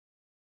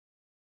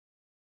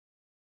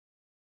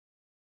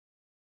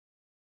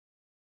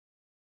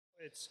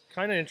It's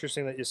kind of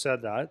interesting that you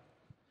said that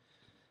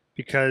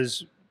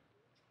because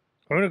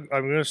I'm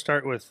gonna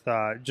start with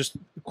just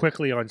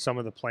quickly on some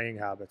of the playing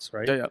habits,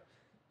 right? Yeah, yeah.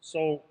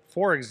 So,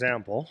 for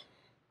example,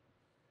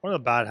 one of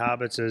the bad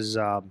habits is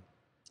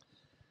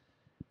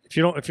if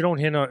you don't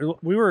hit on.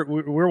 We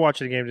were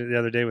watching a game the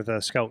other day with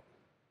a scout,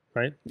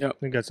 right? Yep. I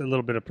think that's a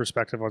little bit of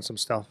perspective on some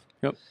stuff.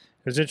 Yep.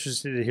 It was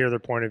interesting to hear their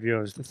point of view.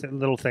 It was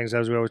little things,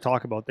 as we always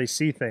talk about. They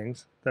see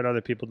things that other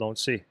people don't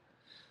see.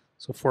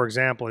 So, for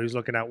example, he was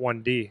looking at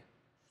 1D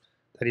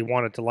that he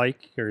wanted to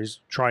like, or he's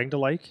trying to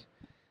like,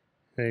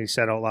 and he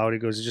said out loud, he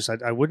goes, "Just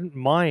I wouldn't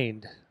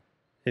mind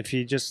if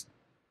he just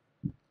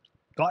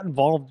got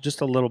involved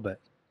just a little bit.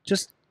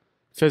 Just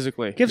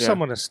Physically. give Yeah.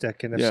 someone a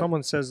stick, and if Yeah.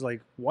 someone says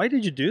like, why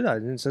did you do that?"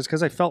 And he says,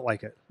 "Because I felt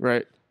like it."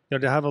 Right.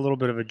 To have a little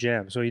bit of a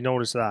jam. So he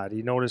noticed that.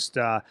 He noticed,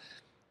 there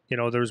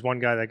was one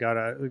guy that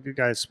got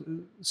guy's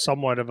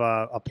somewhat of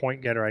a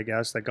point getter, I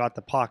guess, that got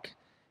the puck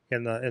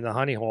in the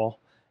honey hole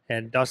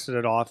and dusted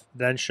it off,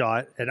 then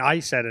shot. And I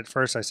said at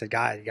first, I said,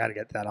 "Guy, you got to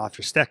get that off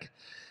your stick."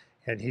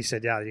 And he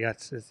said, "Yeah,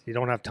 you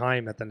don't have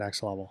time at the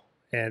next level."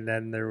 And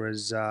then there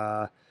was,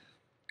 I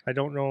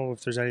don't know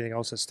if there's anything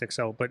else that sticks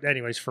out, but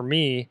anyways, for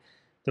me,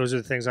 those are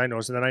the things I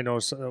noticed. And then I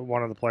noticed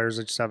one of the players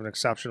that just have an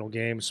exceptional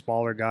game,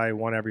 smaller guy,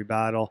 won every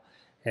battle.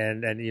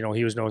 And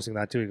he was noticing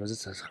that too. He goes,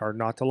 "It's hard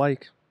not to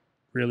like,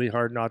 really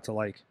hard not to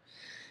like."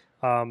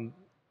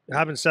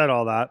 Having said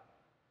all that,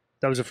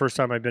 that was the first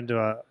time I've been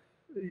to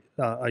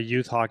a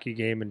youth hockey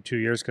game in 2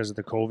 years because of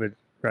the COVID,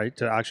 right?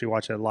 To actually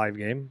watch a live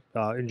game,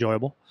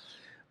 enjoyable.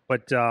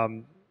 But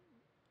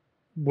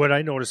what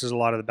I noticed is a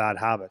lot of the bad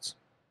habits,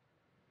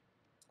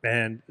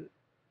 and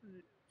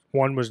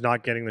one was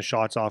not getting the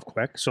shots off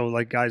quick. So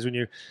like guys, when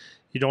you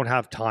don't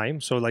have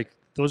time, so like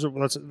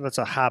that's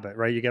a habit,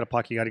 right? You get a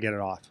puck, you got to get it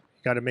off.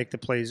 You got to make the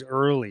plays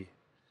early.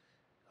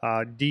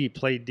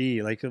 Play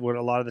D. Like what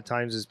a lot of the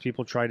times is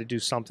people try to do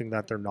something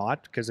that they're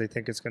not because they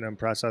think it's going to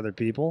impress other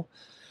people,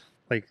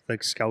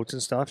 like scouts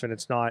and stuff, and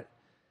it's not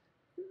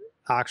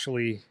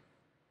actually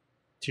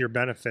to your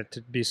benefit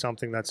to be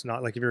something that's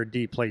not. Like if you're a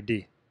D, play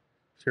D.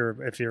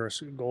 If you're a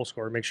goal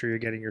scorer, make sure you're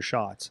getting your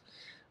shots.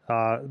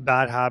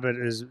 Bad habit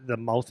is the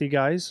mouthy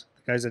guys,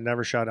 the guys that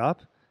never shut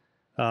up.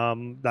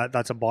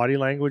 That's a body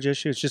language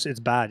issue. It's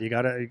bad. You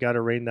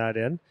gotta rein that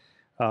in.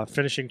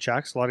 Finishing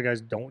checks, a lot of guys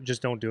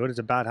don't do it. It's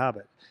a bad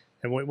habit.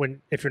 And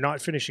if you're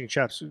not finishing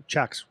checks,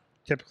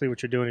 typically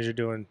what you're doing is you're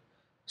doing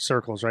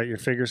circles, right? You're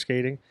figure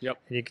skating. Yep.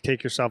 And you can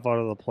take yourself out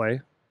of the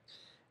play.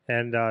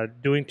 And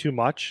doing too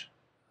much,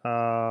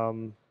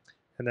 and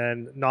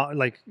then not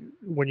like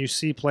when you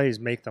see plays,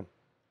 make them.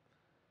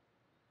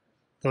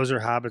 Those are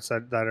habits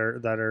that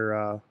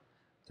are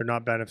they're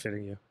not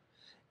benefiting you.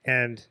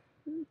 And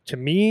to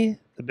me,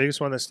 the biggest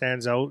one that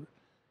stands out,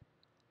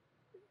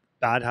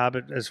 bad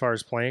habit as far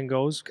as playing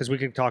goes, because we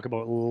can talk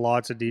about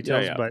lots of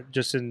details, Yeah. but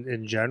just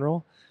in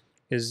general,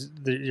 is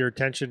your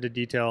attention to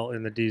detail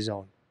in the D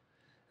zone.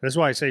 And that's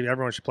why I say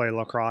everyone should play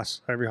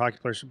lacrosse. Every hockey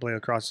player should play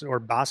lacrosse, or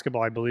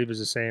basketball, I believe, is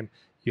the same.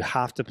 You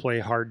have to play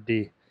hard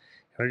D.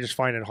 And I just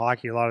find in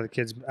hockey, a lot of the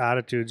kids'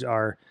 attitudes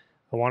are,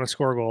 I want to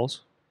score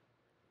goals.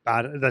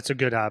 Bad. That's a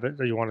good habit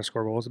that you want to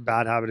score goals. A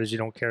bad habit is you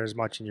don't care as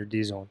much in your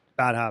D zone.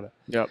 Bad habit.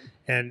 Yep.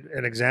 And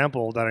an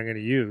example that I'm going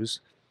to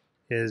use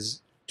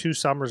is 2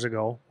 summers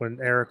ago when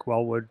Eric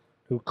Wellwood,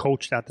 who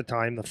coached at the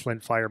time the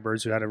Flint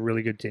Firebirds, who had a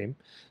really good team.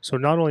 So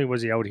not only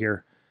was he out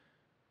here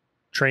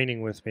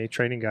training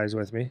guys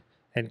with me,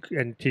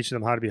 and teaching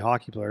them how to be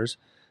hockey players,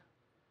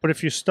 but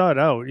if you stud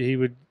out, he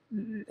would,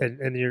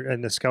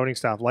 and the scouting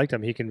staff liked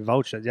him. He can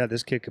vouch that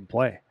this kid can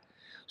play.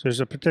 So there's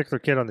a particular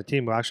kid on the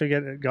team who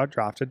actually got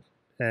drafted,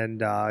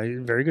 and he's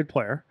a very good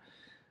player.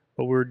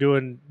 But we were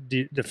doing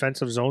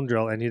defensive zone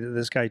drill, and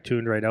this guy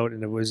tuned right out,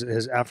 and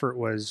his effort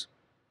was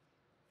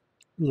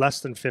less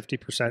than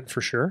 50%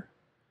 for sure.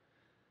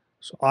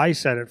 So I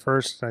said at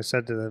first, I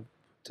said to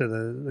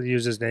the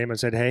use his name, I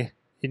said, "Hey,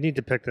 you need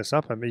to pick this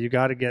up. I mean, you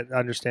got to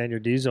understand your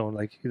D zone.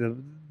 Like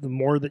the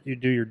more that you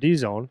do your D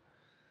zone,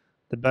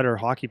 the better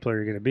hockey player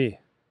you're going to be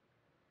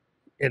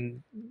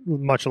in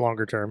much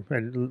longer term."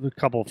 And a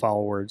couple of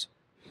foul words,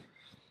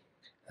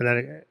 and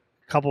then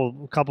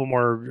a couple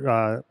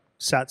more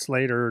sets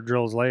later, or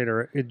drills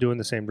later, doing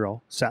the same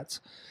drill sets.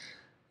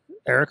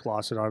 Eric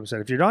lost it on him and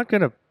said, "If you're not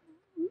going to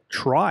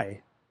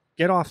try,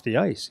 get off the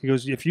ice." He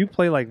goes, "If you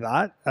play like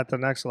that at the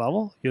next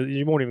level,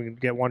 you won't even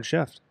get one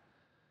shift."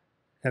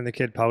 And the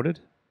kid pouted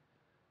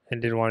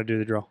and didn't want to do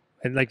the drill.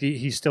 And like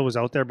he still was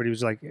out there, but he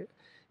was like,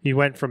 he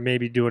went from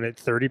maybe doing it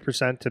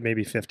 30% to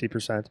maybe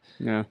 50%.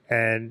 Yeah.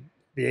 And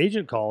the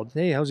agent called,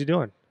 "Hey, how's he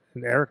doing?"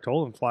 And Eric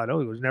told him flat out,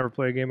 he goes, "Never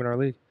play a game in our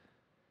league.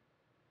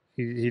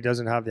 He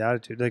doesn't have the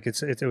attitude." Like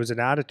it was an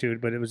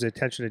attitude, but it was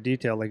attention to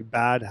detail, like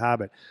bad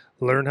habit.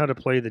 Learn how to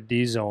play the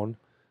D zone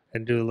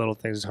and do the little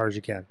things as hard as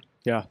you can.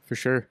 Yeah, for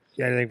sure.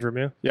 Anything from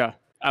you? Yeah.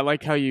 I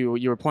like how you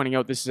were pointing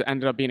out this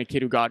ended up being a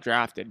kid who got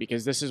drafted,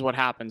 because this is what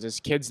happens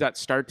is kids that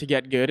start to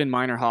get good in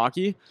minor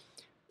hockey,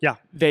 Yeah.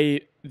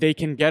 they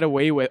can get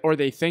away with, or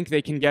they think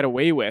they can get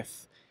away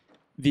with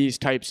these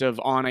types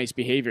of on-ice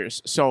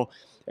behaviors. So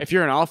if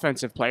you're an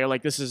offensive player,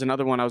 like this is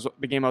another one,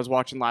 the game I was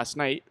watching last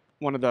night,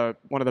 one of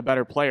the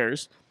better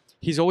players,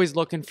 he's always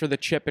looking for the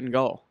chip and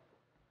go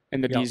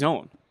in the D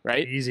zone,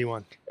 right? Easy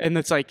one. And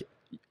it's like,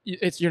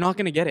 you're not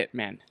going to get it,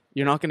 man.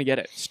 You're not going to get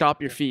it.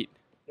 Stop your feet.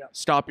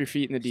 Stop your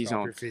feet in the D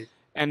zone.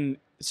 And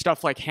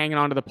stuff like hanging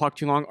onto the puck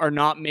too long, or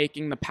not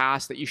making the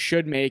pass that you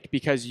should make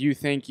because you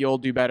think you'll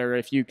do better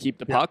if you keep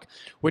the puck,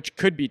 which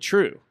could be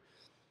true.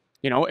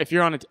 You know, if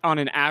you're on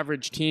an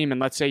average team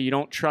and let's say you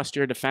don't trust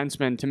your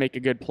defenseman to make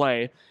a good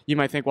play, you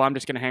might think, well, I'm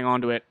just going to hang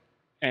on to it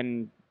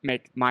and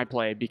make my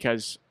play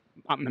because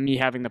me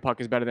having the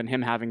puck is better than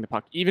him having the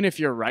puck. Even if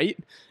you're right,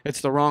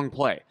 it's the wrong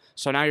play.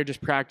 So now you're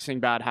just practicing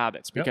bad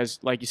habits because,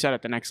 like you said,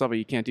 at the next level,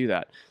 you can't do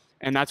that.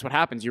 And that's what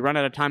happens. You run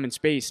out of time and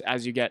space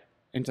as you get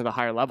into the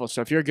higher level.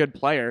 So if you're a good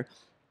player,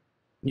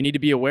 you need to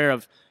be aware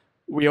of,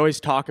 we always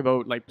talk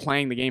about like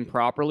playing the game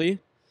properly.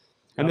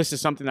 And this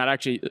is something that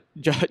actually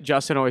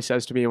Justin always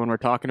says to me when we're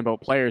talking about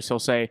players. He'll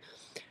say,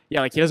 yeah,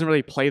 like he doesn't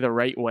really play the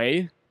right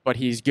way, but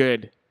he's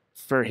good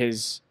for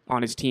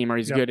on his team, or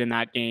he's good in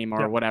that game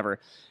or whatever.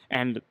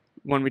 And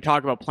when we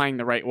talk about playing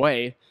the right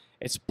way,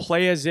 it's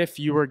play as if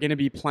you were going to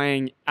be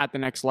playing at the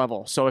next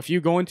level. So if you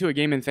go into a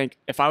game and think,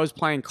 if I was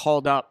playing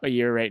called up a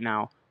year right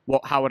now,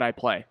 how would I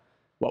play?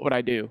 What would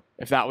I do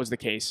if that was the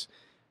case?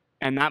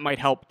 And that might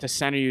help to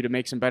center you to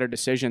make some better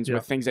decisions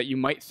with things that you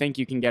might think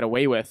you can get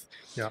away with.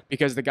 Yeah.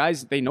 Because the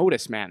guys, they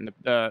notice, man.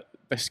 The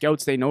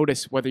scouts, they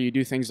notice whether you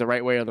do things the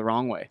right way or the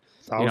wrong way.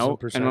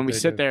 1,000% and when we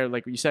sit there,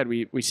 like you said,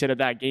 we sit at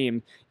that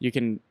game, you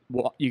can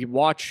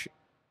watch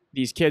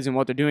these kids and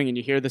what they're doing, and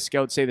you hear the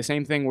scouts say the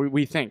same thing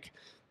we think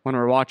when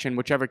we're watching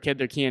whichever kid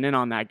they're keying in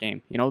on that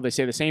game. You know, they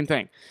say the same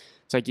thing.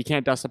 It's like, you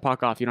can't dust the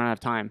puck off, you don't have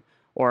time.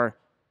 Or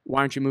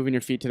why aren't you moving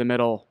your feet to the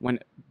middle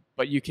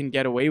but you can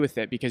get away with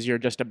it because you're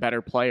just a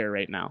better player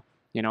right now,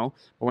 you know?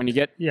 But when you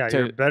get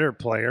you're a better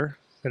player,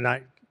 and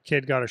that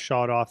kid got a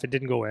shot off. It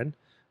didn't go in,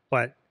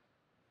 but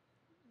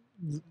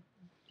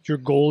your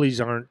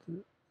goalies aren't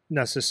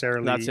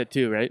necessarily... That's it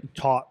too, right?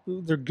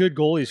 They're good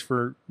goalies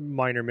for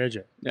minor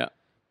midget. Yeah.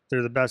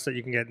 They're the best that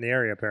you can get in the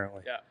area,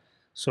 apparently. Yeah.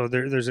 So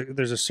there's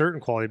a certain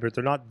quality, but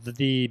they're not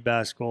the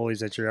best goalies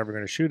that you're ever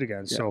going to shoot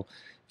against. Yeah. So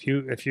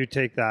if you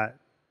take that,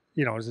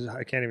 you know,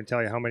 I can't even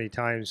tell you how many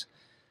times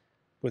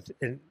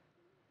within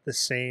the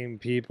same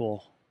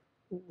people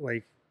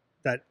like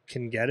that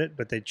can get it,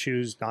 but they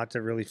choose not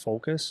to really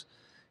focus.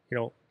 You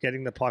know,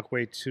 getting the puck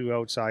way too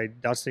outside,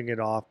 dusting it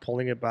off,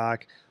 pulling it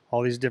back,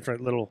 all these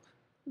different little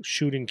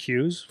shooting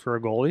cues for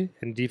a goalie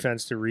and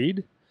defense to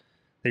read.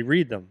 They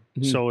read them.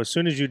 Mm-hmm. So as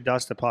soon as you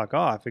dust the puck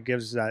off, it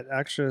gives that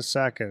extra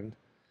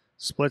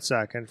split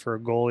second for a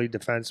goalie,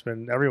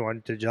 defenseman,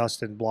 everyone to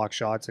adjust and block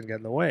shots and get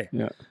in the way.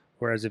 Yeah.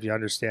 Whereas if you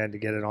understand to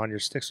get it on your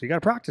stick, so you got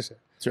to practice it.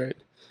 That's right.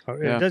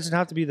 It doesn't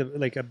have to be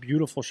like a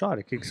beautiful shot.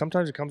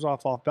 Sometimes it comes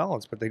off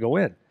balance, but they go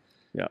in.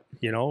 Yeah.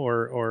 You know,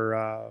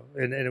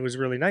 and it was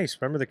really nice.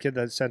 Remember the kid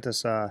that sent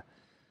us a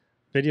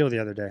video the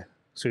other day?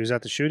 So he was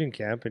at the shooting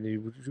camp and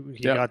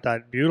he got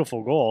that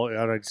beautiful goal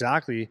out of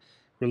exactly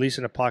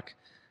releasing a puck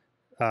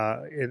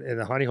in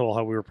the honey hole,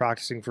 how we were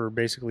practicing for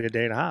basically a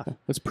day and a half.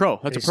 That's pro.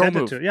 That's a pro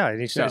move. And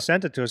he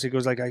sent it to us. He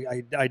goes like,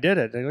 I did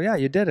it. I go, yeah,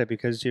 you did it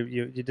because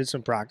you did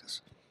some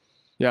practice.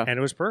 Yeah. And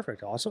it was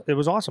perfect. Awesome. It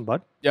was awesome,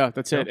 bud. Yeah,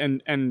 that's it.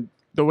 And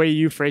the way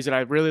you phrase it, I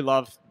really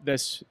love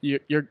this.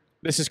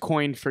 This is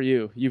coined for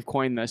you. You've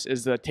coined this,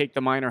 is the take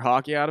the minor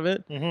hockey out of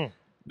it. Mm-hmm.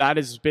 That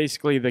is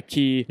basically the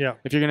key. Yeah.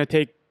 If you're going to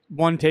take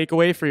one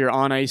takeaway for your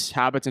on-ice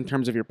habits in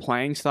terms of your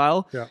playing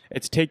style,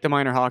 it's take the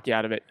minor hockey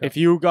out of it. Yeah. If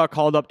you got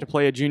called up to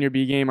play a junior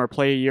B game or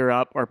play a year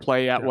up or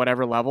play at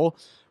whatever level,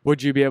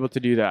 would you be able to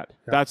do that?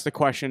 Yeah. That's the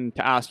question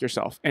to ask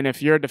yourself. And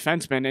if you're a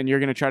defenseman and you're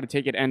going to try to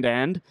take it end to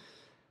end,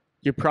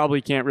 you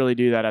probably can't really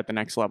do that at the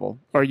next level.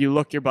 Or you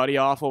look your buddy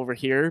off over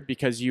here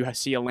because you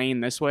see a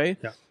lane this way.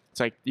 Yeah. It's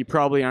like you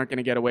probably aren't going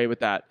to get away with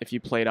that if you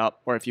played up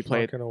or if you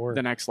played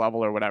the next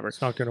level or whatever. It's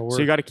not going to work. So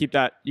you got to keep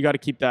that. You got to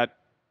keep that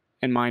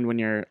in mind when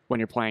you're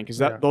playing, because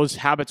those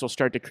habits will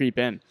start to creep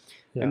in.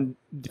 Yeah.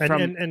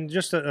 And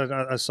just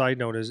a side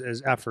note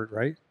is effort,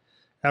 right?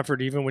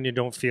 Effort, even when you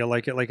don't feel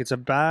like it. Like, it's a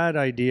bad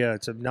idea.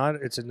 It's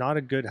not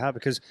a good habit,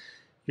 because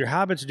your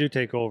habits do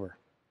take over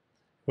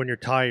when you're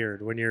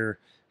tired, when you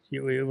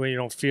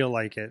don't feel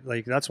like it.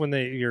 Like, that's when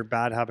your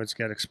bad habits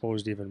get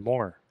exposed even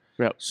more.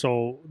 Yep.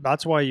 So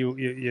that's why you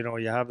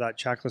have that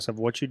checklist of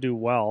what you do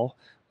well,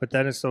 but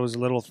then it's those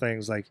little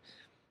things like,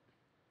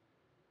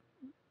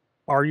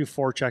 are you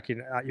forechecking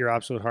at your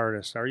absolute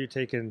hardest? Are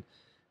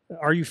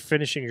you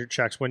finishing your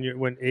checks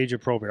when age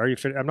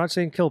appropriate? I'm not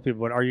saying kill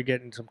people, but are you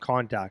getting some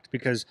contact?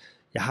 Because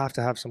you have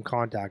to have some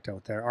contact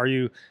out there. Are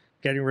you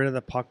getting rid of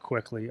the puck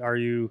quickly? Are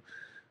you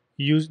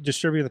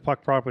distributing the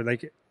puck properly?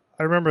 Like,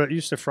 I remember it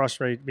used to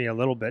frustrate me a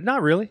little bit.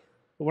 Not really.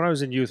 But when I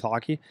was in youth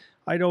hockey,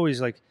 I'd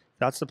always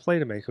that's the play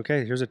to make.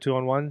 Okay, here's a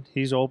 2-on-1.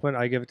 He's open.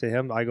 I give it to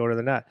him. I go to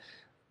the net.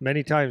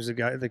 Many times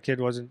the kid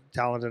wasn't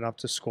talented enough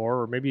to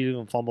score, or maybe you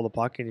even fumble the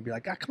puck, and you'd be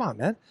like, come on,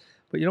 man.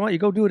 But you know what? You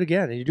go do it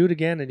again, and you do it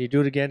again, and you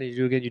do it again, and you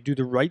do it again. You do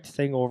the right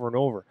thing over and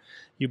over.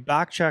 You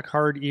back check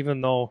hard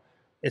even though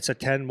it's a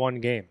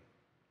 10-1 game.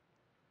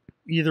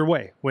 either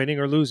way, winning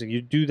or losing.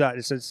 You do that.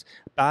 It's a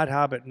bad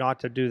habit not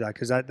to do that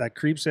because that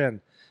creeps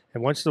in,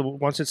 and once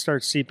it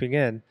starts seeping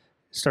in,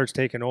 it starts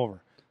taking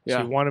over.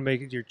 So you want to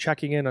make it. You're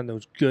checking in on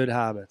those good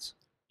habits.